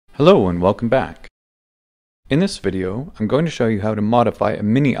Hello and welcome back. In this video, I'm going to show you how to modify a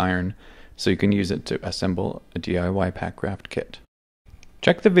mini iron so you can use it to assemble a DIY Packraft kit.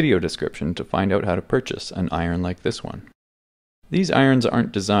 Check the video description to find out how to purchase an iron like this one. These irons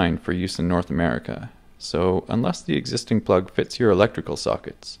aren't designed for use in North America, so unless the existing plug fits your electrical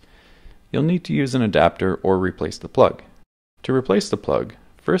sockets, you'll need to use an adapter or replace the plug. To replace the plug,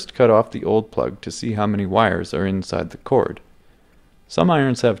 first cut off the old plug to see how many wires are inside the cord. Some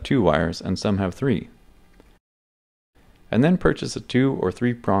irons have 2 wires and some have 3. And then purchase a 2 or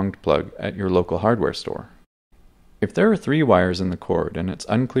 3 pronged plug at your local hardware store. If there are 3 wires in the cord and it's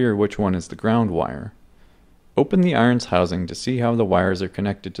unclear which one is the ground wire, open the iron's housing to see how the wires are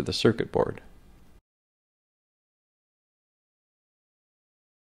connected to the circuit board.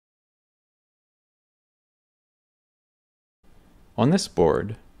 On this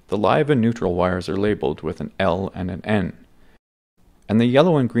board, the live and neutral wires are labeled with an L and an N, and the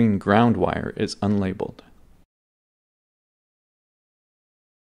yellow and green ground wire is unlabeled.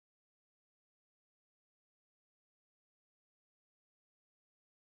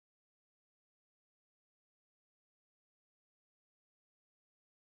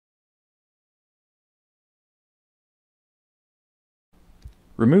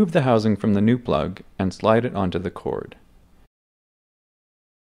 Remove the housing from the new plug and slide it onto the cord.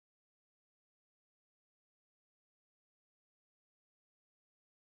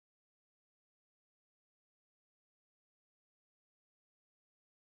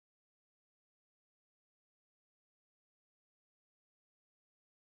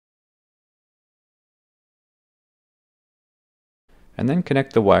 And then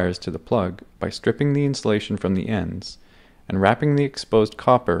connect the wires to the plug by stripping the insulation from the ends and wrapping the exposed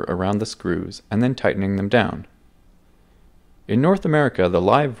copper around the screws and then tightening them down. In North America, the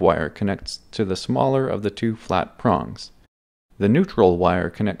live wire connects to the smaller of the 2 flat prongs. The neutral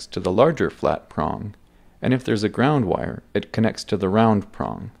wire connects to the larger flat prong, and if there's a ground wire, it connects to the round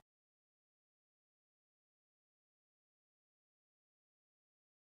prong.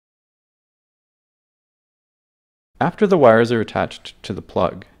 After the wires are attached to the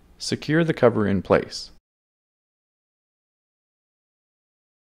plug, secure the cover in place.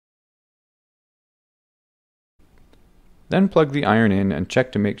 Then plug the iron in and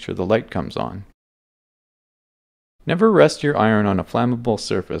check to make sure the light comes on. Never rest your iron on a flammable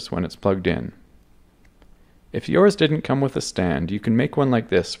surface when it's plugged in. If yours didn't come with a stand, you can make one like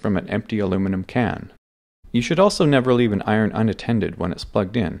this from an empty aluminum can. You should also never leave an iron unattended when it's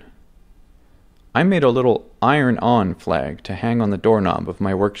plugged in. I made a little iron on flag to hang on the doorknob of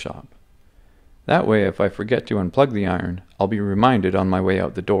my workshop. That way, if I forget to unplug the iron, I'll be reminded on my way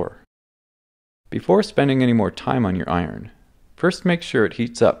out the door. Before spending any more time on your iron, first make sure it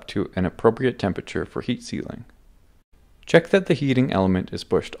heats up to an appropriate temperature for heat sealing. Check that the heating element is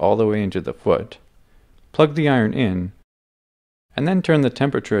pushed all the way into the foot, plug the iron in, and then turn the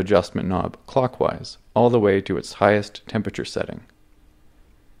temperature adjustment knob clockwise all the way to its highest temperature setting.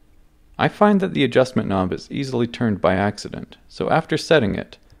 I find that the adjustment knob is easily turned by accident, so after setting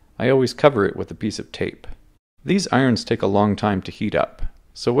it, I always cover it with a piece of tape. These irons take a long time to heat up,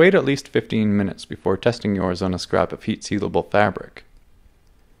 so wait at least 15 minutes before testing yours on a scrap of heat-sealable fabric.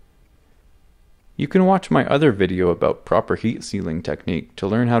 You can watch my other video about proper heat sealing technique to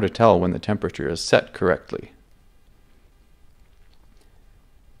learn how to tell when the temperature is set correctly.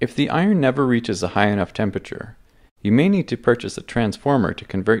 If the iron never reaches a high enough temperature, you may need to purchase a transformer to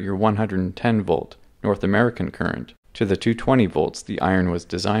convert your 110 volt North American current to the 220 volts the iron was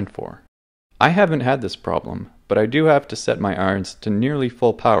designed for. I haven't had this problem, but I do have to set my irons to nearly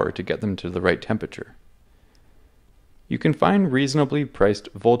full power to get them to the right temperature. You can find reasonably priced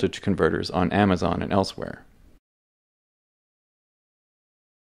voltage converters on Amazon and elsewhere.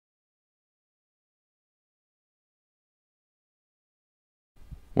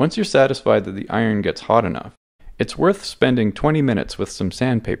 Once you're satisfied that the iron gets hot enough, it's worth spending 20 minutes with some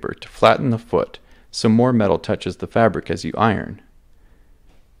sandpaper to flatten the foot so more metal touches the fabric as you iron.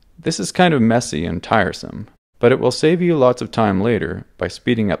 This is kind of messy and tiresome, but it will save you lots of time later by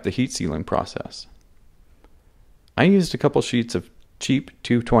speeding up the heat sealing process. I used a couple sheets of cheap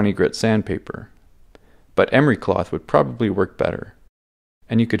 220 grit sandpaper, but emery cloth would probably work better,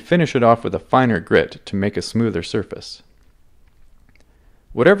 and you could finish it off with a finer grit to make a smoother surface.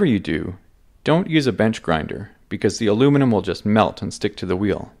 Whatever you do, don't use a bench grinder, because the aluminum will just melt and stick to the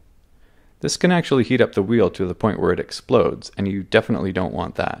wheel. This can actually heat up the wheel to the point where it explodes, and you definitely don't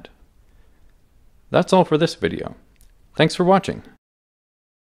want that. That's all for this video. Thanks for watching.